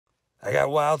I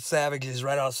got wild savages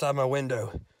right outside my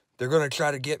window. They're gonna try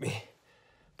to get me,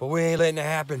 but we ain't letting it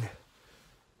happen.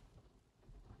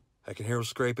 I can hear them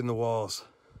scraping the walls,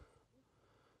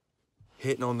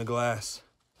 hitting on the glass.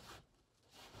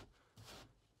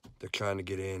 They're trying to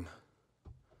get in,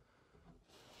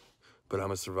 but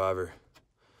I'm a survivor.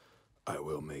 I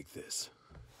will make this.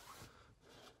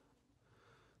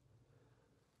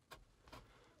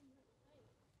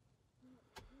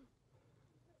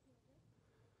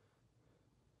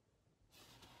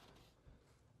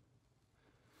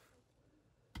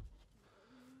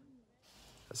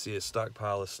 I see a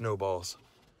stockpile of snowballs.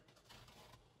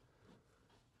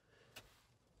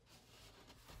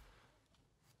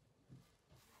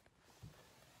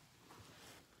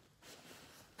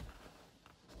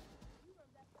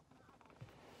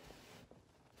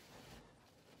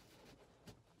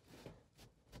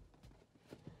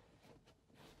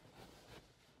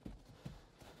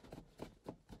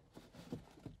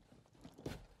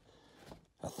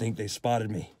 I think they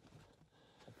spotted me.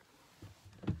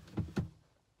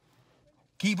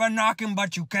 Keep on knocking,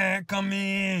 but you can't come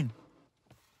in.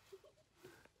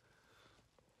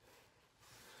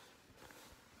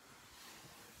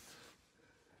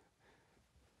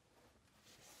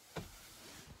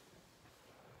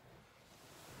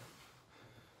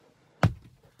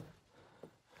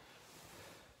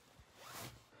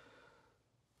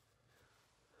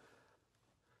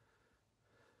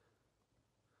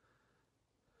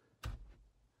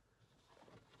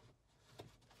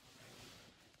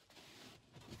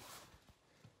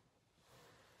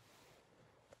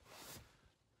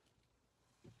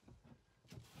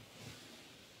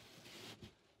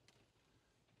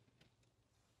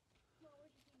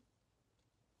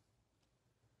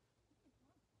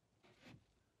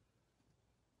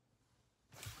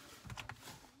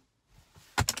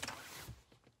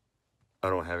 I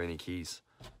don't have any keys,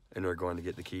 and we're going to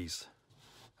get the keys.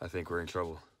 I think we're in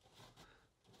trouble.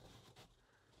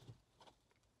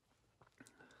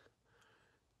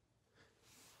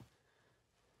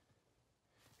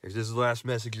 If this is the last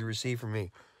message you receive from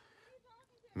me,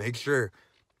 make sure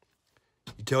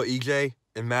you tell EJ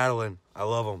and Madeline I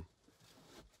love them.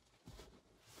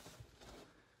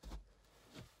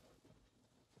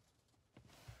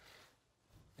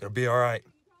 It'll be all right.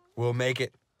 We'll make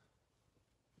it.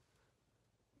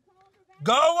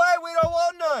 Go away, we don't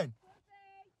want none.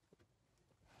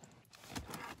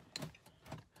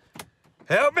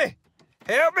 Help me,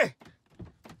 help me.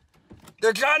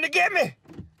 They're trying to get me.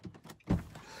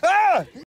 Ah!